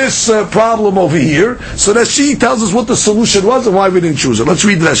to this problem over here. So Rashi tells us what the solution was and why we didn't choose it. Let's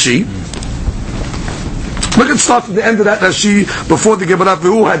read Rashi. We can start from the end of that Rashi before the Gemara.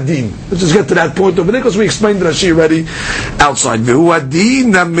 V'hu hadin. Let's just get to that point over there, because we explained Rashi already outside. V'hu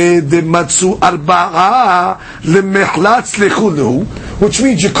hadin named matzu arba'a lemechlatz lechulu, which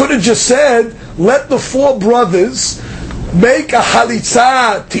means you could have just said, let the 4 brothers make a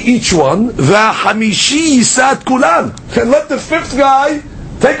halitza to each one, v'hamishi yisad kulan, and let the 5th guy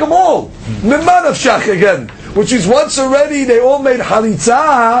take them all. Mimma nafshach again, which is once already they all made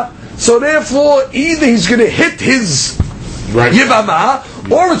halitza, so therefore either he's going to hit his Yevamot,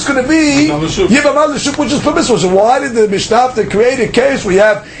 or it's going to be Yevamot l'shuk, which is permissible. So why did the Mishnah have to create a case where you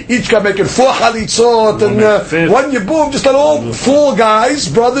have each guy making 4 halitzot and 1 yibum? Just let all 4 guys,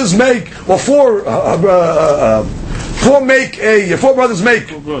 brothers make, or 4 brothers make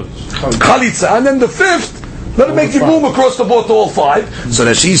chalitza, and then the 5th let him make yibum across the board to all 5. So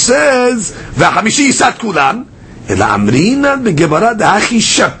that she says v'hamishi yisad kulan. It's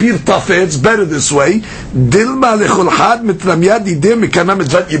better this way. Which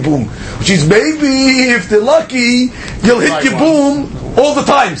is, maybe if they're lucky, you'll hit Yibum all the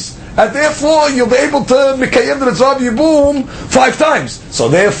times. And therefore, you'll be able to Mikayem the Mitzvah Yibum 5 times. So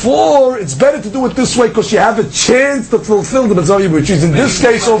therefore, it's better to do it this way, because you have a chance to fulfill the Mitzvah Yibum. Which is, in this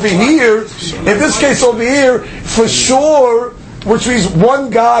case over here, for sure, which means one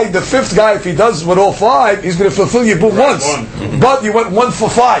guy, the 5th guy, if he does with all 5, he's going to fulfill Yibum once. But you went 1 for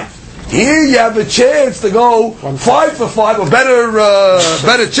 5. Here you have a chance to go 5 for 5, a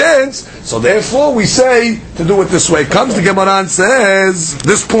better chance. So therefore we say to do it this way. Comes the Gemara and says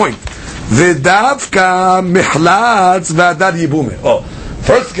this point. V'davka mihlatz v'adad yibume.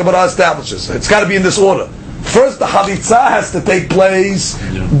 First the Gemara establishes, it's got to be in this order. First the halitza has to take place,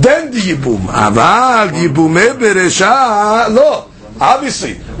 then the yibum. Aval yibume beresha lo.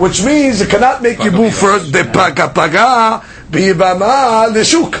 obviously, which means it cannot make Yibum for the paga b'Yevamah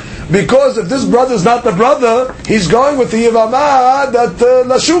l'shuk. Because if this brother is not the brother, he's going with the Yevamah that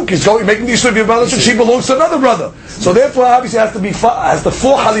l'shuk. He's going making the Yisur Yevamah l'shuk. She belongs to another brother. So therefore, obviously, has the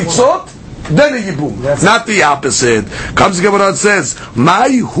 4 halitzot. Then a Yibum, not the opposite. Comes the Gemara and says,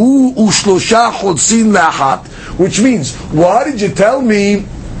 "Mai hu ushlosha chodsin la'achat," which means, why did you tell me?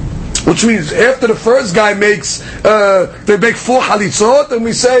 Which means after the first guy makes, they make 4 halitzot, and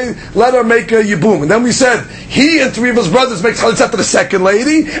we say, let her make a Yibum. And then we said, he and 3 of his brothers makes halitzot to the second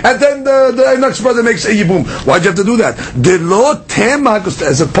lady, and then the next brother makes a Yibum. Why'd you have to do that? De lo tema,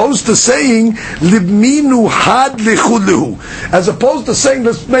 as opposed to saying, libminu had lechudlehu. As opposed to saying,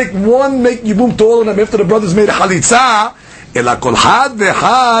 let's make Yibum to all of them after the brothers made a halitzah, ela kol had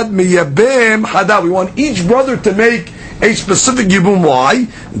vehad miyabem hada. We want each brother to make a specific Yibum. Why?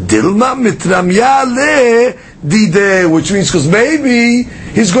 Dilma mitramya le dide, which means because maybe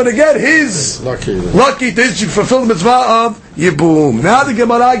he's going to get his lucky to fulfill the mitzvah of Yibum. Now the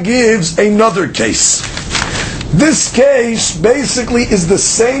Gemara gives another case. This case basically is the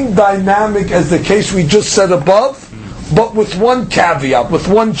same dynamic as the case we just said above, but with one caveat, with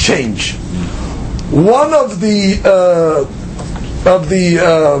one change. One of the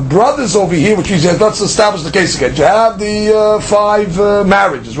brothers over here, which is, let's establish the case again. You have the 5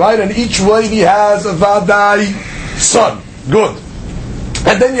 marriages, right? And each lady has a vadai son. Good.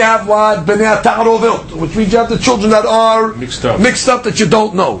 And then you have what? Bnei Ta'arovot, which means you have the children that are mixed up that you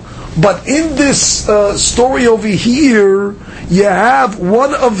don't know. But in this story over here, you have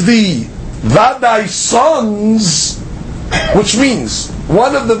one of the vadai sons, which means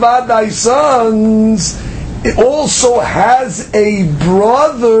one of the vadai sons it also has a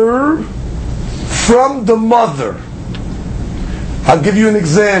brother from the mother. I'll give you an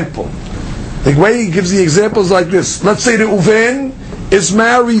example. The way he gives the examples like this. Let's say the Reuven is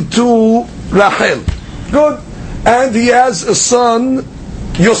married to Rachel. Good. And he has a son,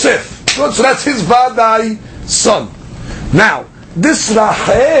 Yosef. Good. So that's his vadai son. Now, this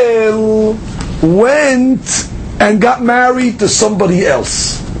Rachel went and got married to somebody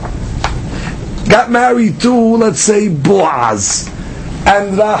else. Got married to, let's say, Boaz.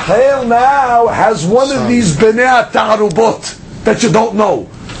 And Rachel now has one of these Bnei Ta'arubot that you don't know.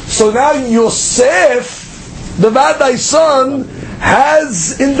 So now Yosef, the Vadai son,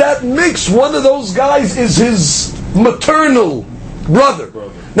 has in that mix, one of those guys is his maternal brother.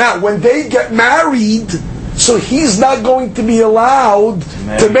 Now, when they get married, so he's not going to be allowed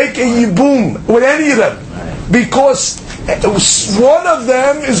to make a Yibum with any of them. Because one of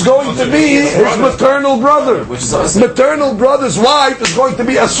them is going to be his maternal brother. Maternal brother's wife is going to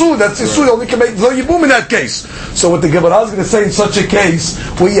be Asur. That's Asur. Only can make Yibum in that case. So what the Gemara is going to say in such a case,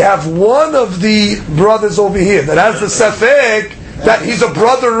 where you have one of the brothers over here that has the Sefek, that he's a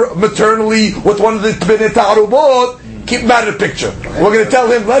brother maternally with one of the Bnei Ta'arubot, keep him out of the picture. We're going to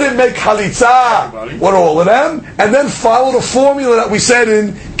tell him, let him make Chalitza with all of them, and then follow the formula that we said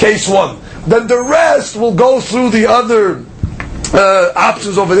in case 1. Then the rest will go through the other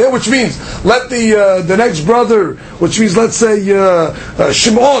options over there, which means let the next brother, which means let's say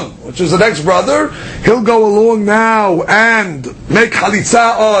Shimon, which is the next brother, he'll go along now and make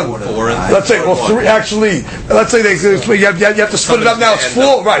halitza on, let's say, or 3 actually. Let's say you have to split it up now. It's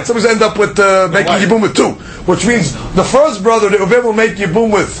 4, right? Somebody's end up with making Yibum with 2, which means the first brother, the Reuven, will make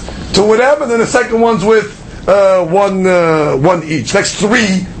Yibum with 2 of them, and then the second one's with one each. Next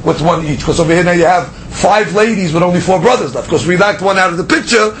 3 with 1 each. Because over here now you have 5 ladies with only 4 brothers left. Because we knocked 1 out of the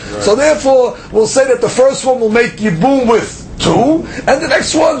picture. Right. So therefore, we'll say that the first one will make Yibum with 2, and the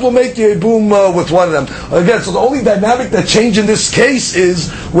next ones will make Yibum with 1 of them. Again, so the only dynamic that changed in this case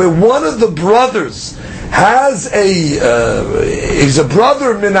is where one of the brothers has he's a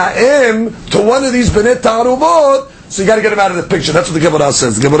brother Mina'im to one of these Bnei Ta'arubot. So you got to get him out of the picture. That's what the Gemara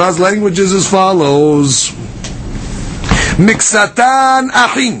says. The Gemara's language is as follows: Miksatan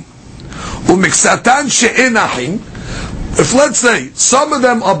achin, umiksatan she'en achin. If let's say some of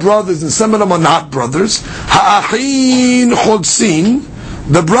them are brothers and some of them are not brothers, ha'achin chodsin,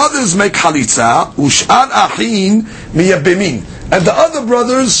 the brothers make halitza, ush'an achin miyabimin, and the other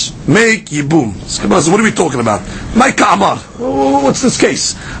brothers make yibum. So what are we talking about? My ka'amar. What's this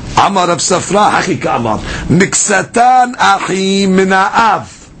case? Amar Rab Safra, Hachi Ka'amar. Miksatan achi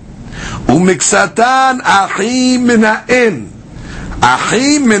mina'av. Umiksatan achi mina'im.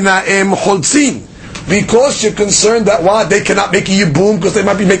 Achi mina'im chodsin. Because you're concerned that they cannot make a Yibum, because they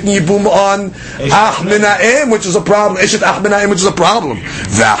might be making Yibum on Ach mina'im, which is a problem. Eshet Ach mina'im, which is a problem.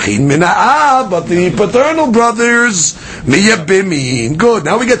 V'achin mina'av, but the paternal brothers, miyabimin. Good.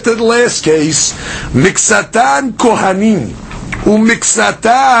 Now we get to the last case. Miksatan kohanim.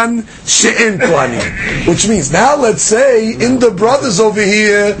 umiksatan she'en kohanim. Which means, now let's say, in the brothers over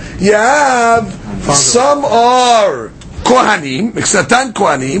here, you have some are kohanim, miksatan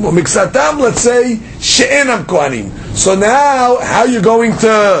kohanim, or miksatam, let's say, she'enam kohanim. So now, how are you going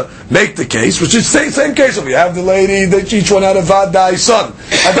to make the case? Which is the same case. If you have the lady, that each one had a vadai son,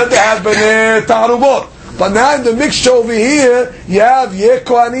 and then they have b'nei tarubot. But now in the mixture over here, you have ye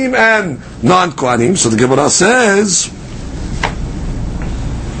kohanim and non-kohanim. So the Gemara says,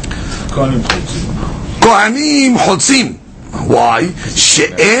 kohanim chotzim. Why?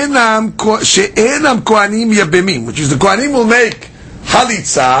 She'enam kohanim yabemim, which is the kohanim will make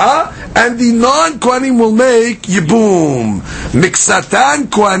halitza, and the non-kohanim will make yibum. Miksatan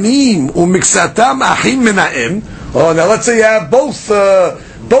kohanim umiksatam achim menaim. Oh, now let's say you have both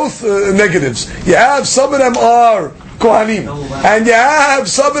negatives. You have some of them are kohanim, and you have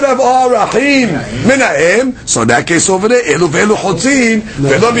some of them are achim menaim. So in that case over there, elu ve'elu chotzim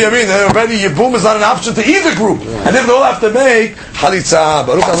ve'lo miyamin. Already yibum is not an option to either group, and then they all have to make halitza.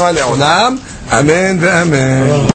 Baruch Adonai le'olam. Amen ve'amen.